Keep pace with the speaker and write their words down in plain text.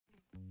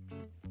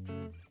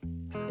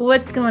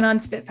What's going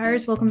on,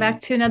 Spitfires? Welcome back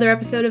to another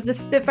episode of the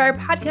Spitfire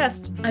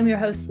Podcast. I'm your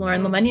host,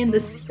 Lauren Lemunian, the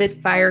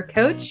Spitfire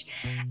Coach,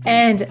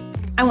 and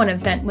I want to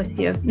vent with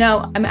you.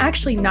 No, I'm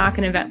actually not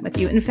going to vent with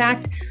you. In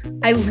fact,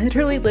 I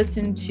literally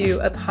listened to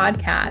a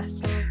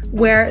podcast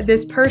where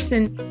this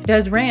person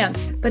does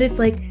rants, but it's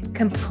like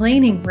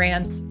complaining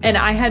rants, and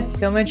I had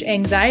so much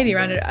anxiety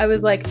around it. I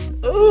was like,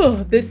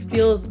 oh, this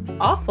feels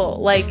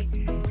awful. Like,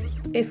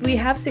 if we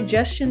have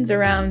suggestions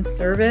around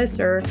service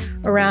or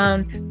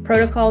around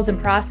protocols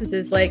and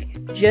processes,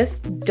 like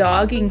just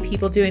dogging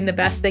people doing the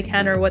best they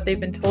can or what they've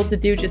been told to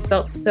do just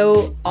felt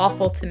so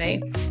awful to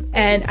me.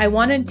 And I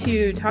wanted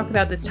to talk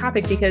about this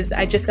topic because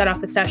I just got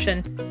off a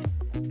session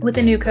with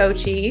a new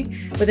coachee,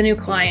 with a new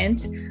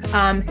client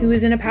who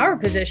is in a power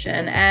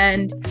position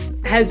and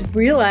has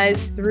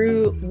realized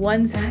through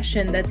one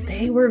session that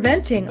they were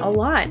venting a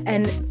lot.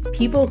 And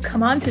people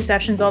come on to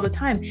sessions all the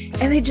time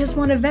and they just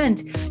want to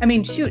vent. I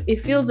mean, shoot,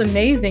 it feels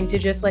amazing to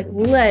just like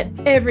let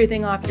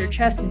everything off your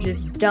chest and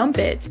just dump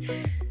it.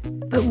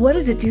 But what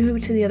does it do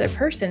to the other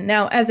person?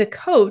 Now, as a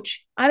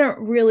coach, I don't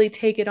really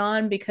take it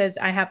on because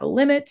I have a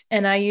limit.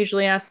 And I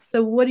usually ask,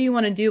 so what do you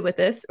want to do with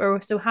this?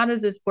 Or so how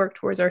does this work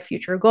towards our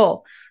future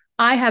goal?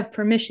 I have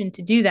permission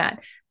to do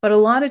that. But a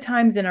lot of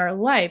times in our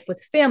life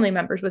with family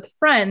members, with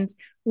friends,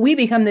 we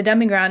become the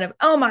dumping ground of,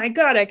 oh my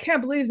God, I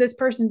can't believe this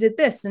person did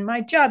this. And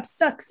my job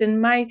sucks.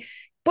 And my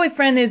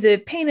boyfriend is a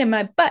pain in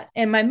my butt.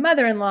 And my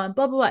mother-in-law, and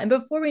blah, blah, blah. And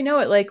before we know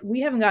it, like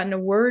we haven't gotten a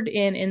word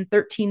in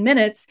 13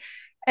 minutes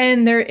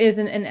and there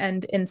isn't an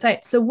end in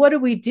sight. So what do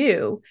we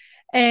do?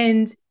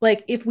 And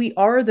like, if we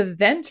are the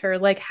venter,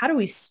 like, how do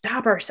we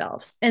stop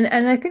ourselves? And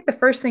I think the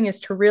first thing is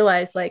to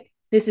realize like,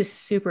 this is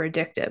super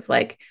addictive.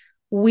 Like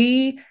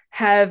we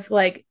have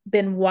like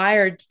been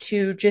wired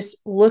to just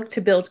look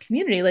to build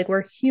community. Like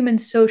we're human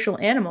social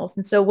animals.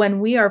 And so when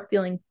we are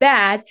feeling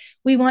bad,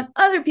 we want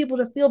other people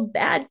to feel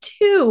bad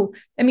too.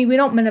 I mean, we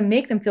don't want to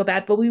make them feel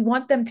bad, but we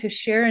want them to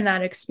share in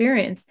that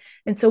experience.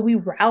 And so we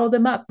rile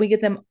them up. We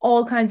get them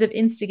all kinds of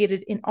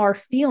instigated in our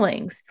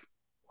feelings,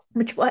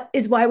 which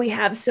is why we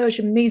have such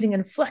amazing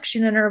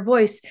inflection in our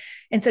voice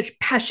and such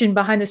passion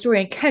behind the story.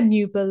 And can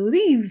you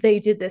believe they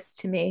did this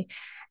to me?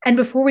 And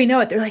before we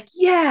know it, they're like,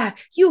 yeah,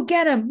 you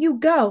get them, you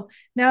go.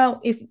 Now,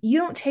 if you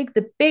don't take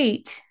the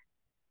bait,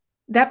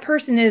 that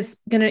person is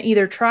going to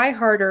either try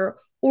harder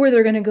or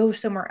they're going to go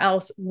somewhere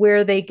else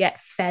where they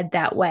get fed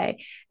that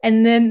way.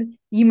 And then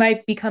you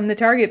might become the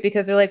target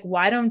because they're like,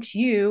 why don't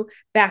you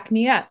back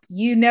me up?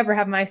 You never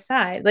have my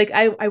side. Like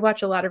I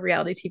watch a lot of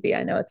reality TV.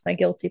 I know it's my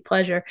guilty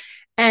pleasure.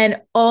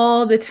 And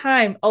all the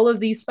time, all of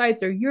these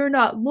fights are, you're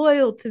not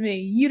loyal to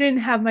me. You didn't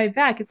have my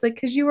back. It's like,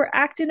 because you were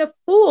acting a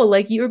fool,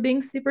 like you were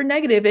being super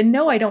negative. And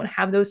no, I don't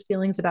have those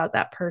feelings about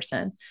that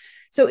person.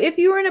 So if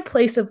you are in a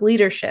place of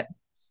leadership,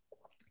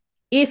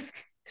 if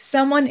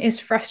someone is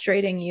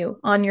frustrating you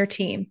on your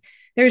team,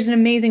 there's an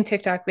amazing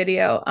TikTok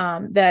video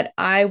that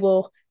I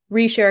will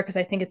reshare because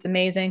I think it's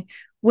amazing,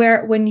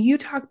 where when you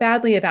talk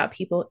badly about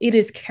people, it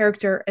is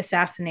character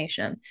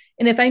assassination.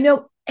 And if I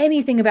know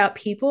anything about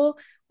people,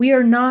 we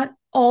are not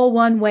all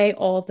one way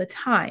all the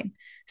time.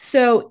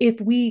 So if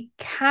we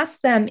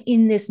cast them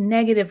in this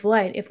negative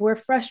light, if we're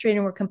frustrated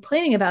and we're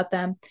complaining about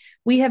them,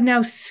 we have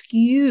now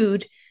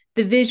skewed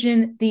the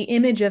vision, the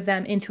image of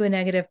them into a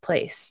negative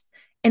place.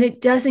 And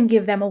it doesn't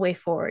give them a way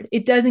forward.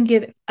 It doesn't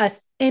give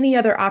us any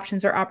other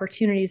options or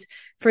opportunities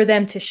for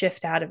them to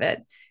shift out of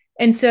it.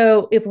 And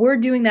so if we're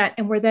doing that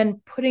and we're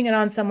then putting it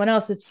on someone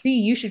else, if see,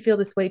 you should feel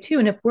this way too.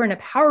 And if we're in a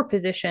power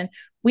position,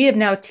 we have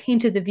now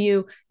tainted the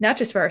view, not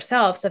just for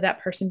ourselves of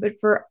that person, but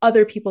for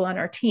other people on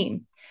our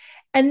team.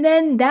 And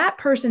then that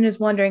person is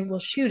wondering, well,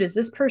 shoot, is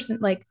this person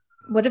like,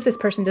 what if this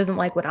person doesn't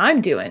like what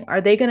I'm doing?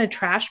 Are they going to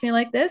trash me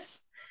like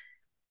this?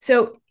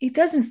 So it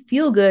doesn't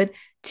feel good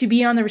to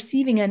be on the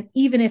receiving end,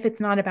 even if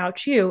it's not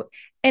about you.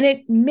 And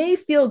it may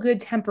feel good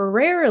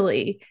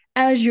temporarily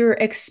as you're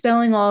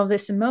expelling all of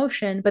this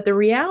emotion. But the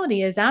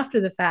reality is,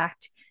 after the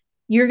fact,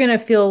 you're going to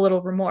feel a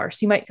little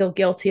remorse. You might feel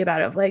guilty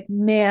about it, like,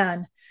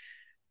 man,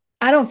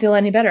 I don't feel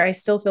any better. I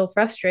still feel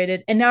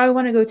frustrated. And now I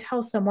want to go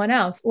tell someone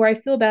else, or I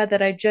feel bad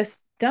that I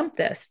just dumped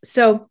this.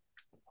 So,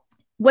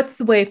 what's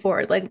the way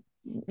forward? Like,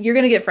 you're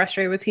going to get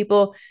frustrated with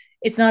people.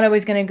 It's not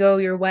always going to go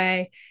your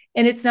way.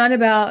 And it's not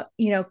about,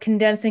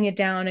 condensing it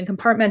down and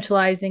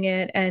compartmentalizing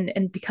it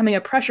and becoming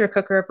a pressure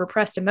cooker of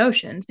repressed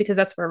emotions, because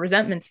that's where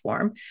resentments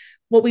form.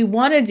 What we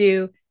want to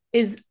do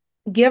is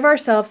give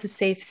ourselves a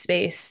safe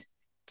space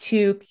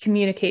to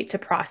communicate, to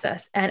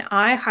process. And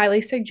I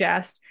highly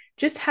suggest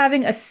just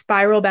having a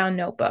spiral bound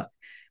notebook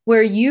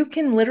where you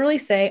can literally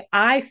say,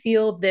 I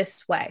feel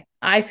this way.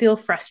 I feel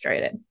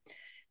frustrated.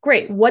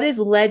 Great. What has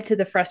led to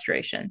the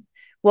frustration?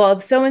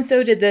 Well, so and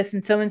so did this,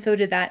 and so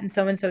did that, and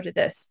so did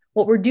this.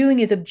 What we're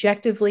doing is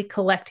objectively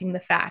collecting the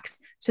facts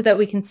so that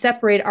we can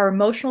separate our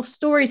emotional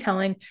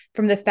storytelling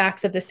from the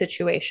facts of the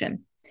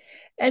situation.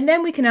 And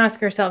then we can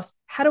ask ourselves,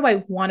 how do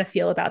I want to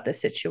feel about this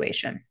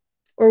situation?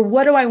 Or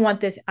what do I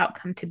want this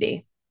outcome to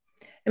be?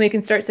 And we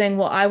can start saying,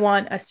 well, I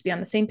want us to be on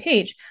the same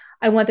page.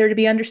 I want there to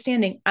be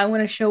understanding. I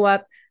want to show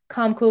up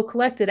calm, cool,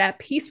 collected, at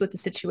peace with the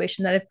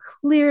situation, that have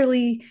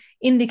clearly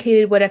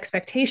indicated what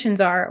expectations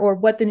are or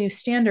what the new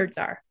standards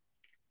are.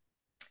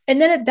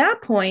 And then at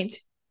that point,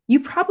 you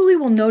probably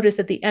will notice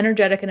that the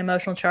energetic and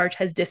emotional charge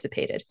has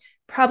dissipated,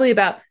 probably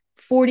about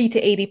 40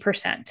 to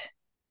 80%.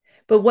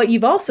 But what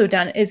you've also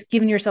done is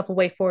given yourself a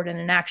way forward and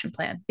an action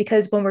plan.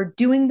 Because when we're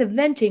doing the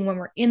venting, when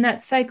we're in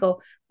that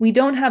cycle, we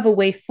don't have a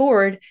way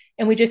forward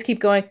and we just keep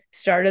going,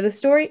 start of the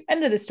story,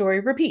 end of the story,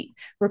 repeat,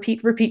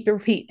 repeat, repeat,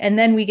 repeat. And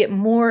then we get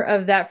more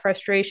of that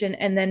frustration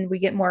and then we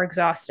get more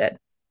exhausted.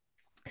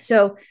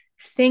 So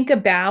think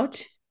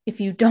about, if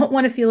you don't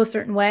want to feel a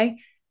certain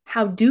way,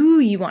 how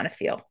do you want to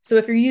feel? So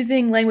if you're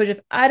using language of,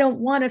 I don't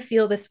want to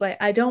feel this way,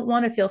 I don't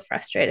want to feel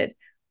frustrated,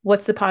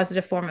 what's the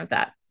positive form of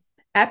that?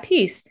 At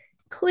peace,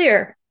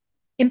 clear,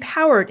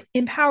 empowered,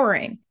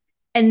 empowering.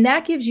 And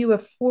that gives you a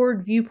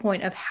forward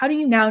viewpoint of how do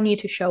you now need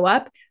to show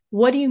up?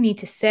 What do you need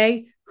to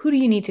say? Who do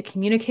you need to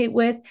communicate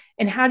with?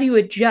 And how do you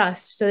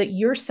adjust so that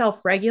you're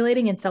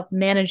self-regulating and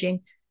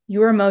self-managing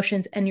your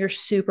emotions and you're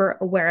super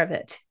aware of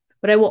it?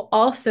 What I will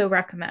also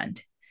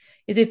recommend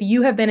is, if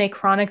you have been a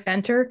chronic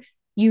venter,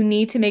 you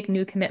need to make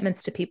new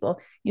commitments to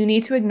people. You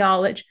need to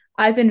acknowledge,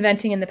 I've been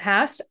venting in the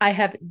past. I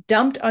have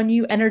dumped on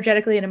you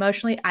energetically and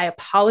emotionally. I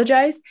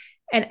apologize.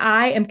 And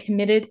I am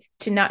committed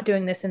to not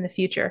doing this in the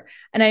future.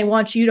 And I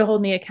want you to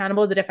hold me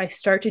accountable that if I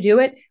start to do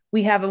it,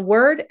 we have a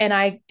word and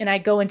I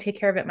go and take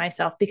care of it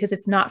myself, because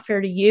it's not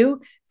fair to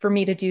you for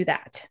me to do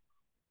that.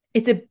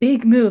 It's a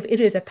big move. It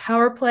is a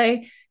power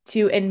play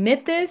to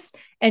admit this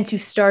and to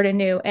start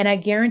anew. And I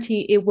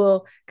guarantee it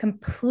will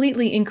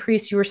completely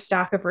increase your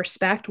stock of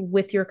respect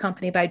with your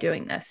company by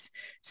doing this.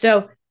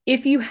 So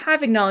if you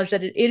have acknowledged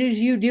that it is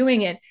you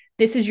doing it,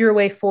 this is your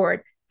way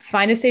forward.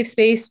 Find a safe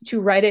space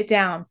to write it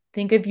down.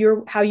 Think of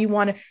how you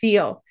want to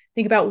feel.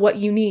 Think about what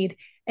you need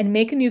and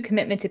make a new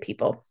commitment to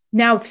people.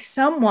 Now, if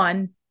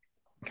someone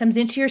comes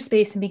into your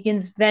space and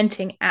begins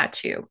venting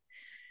at you,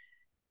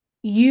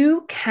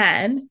 you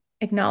can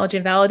acknowledge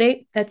and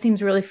validate, that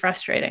seems really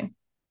frustrating.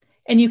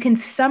 And you can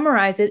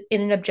summarize it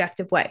in an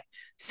objective way.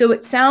 So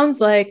it sounds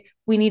like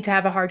we need to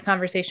have a hard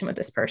conversation with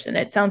this person.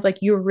 It sounds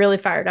like you're really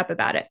fired up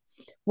about it.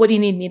 What do you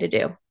need me to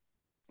do?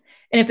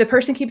 And if the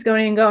person keeps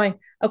going and going,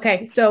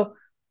 okay, so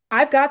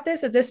I've got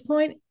this at this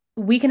point,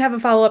 we can have a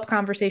follow-up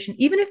conversation.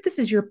 Even if this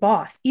is your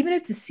boss, even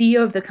if it's the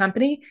CEO of the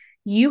company,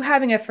 you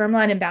having a firm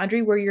line and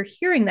boundary where you're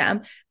hearing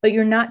them, but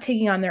you're not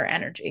taking on their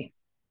energy.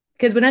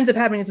 Because what ends up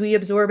happening is we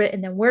absorb it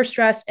and then we're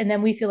stressed and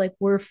then we feel like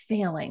we're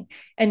failing,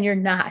 and you're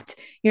not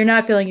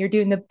failing. You're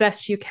doing the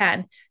best you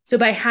can. So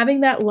by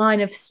having that line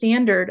of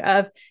standard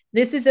of,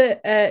 this is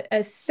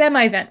a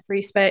semi-event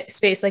free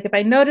space. Like if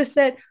I notice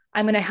it,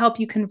 I'm going to help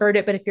you convert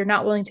it. But if you're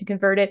not willing to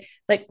convert it,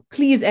 like,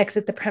 please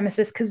exit the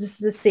premises, because this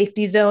is a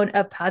safety zone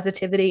of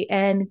positivity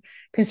and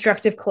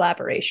constructive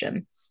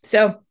collaboration.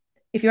 So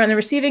if you're on the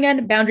receiving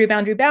end, boundary,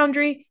 boundary,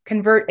 boundary,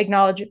 convert,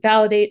 acknowledge,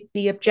 validate,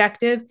 be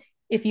objective.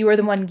 If you are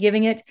the one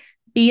giving it,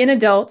 be an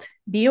adult,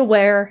 be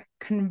aware,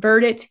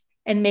 convert it,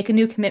 and make a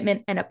new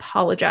commitment and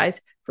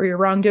apologize for your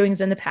wrongdoings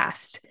in the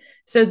past.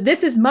 So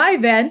this is my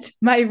rant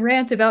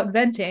about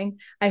venting.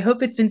 I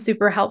hope it's been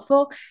super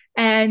helpful.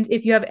 And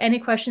if you have any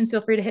questions,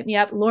 feel free to hit me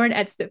up,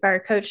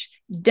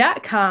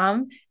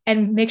 lauren@spitfirecoach.com,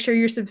 and make sure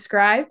you're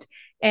subscribed.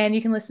 And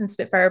you can listen to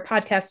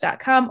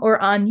spitfirepodcast.com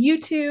or on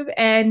YouTube.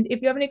 And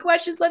if you have any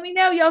questions, let me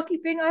know. Y'all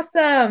keep being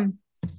awesome.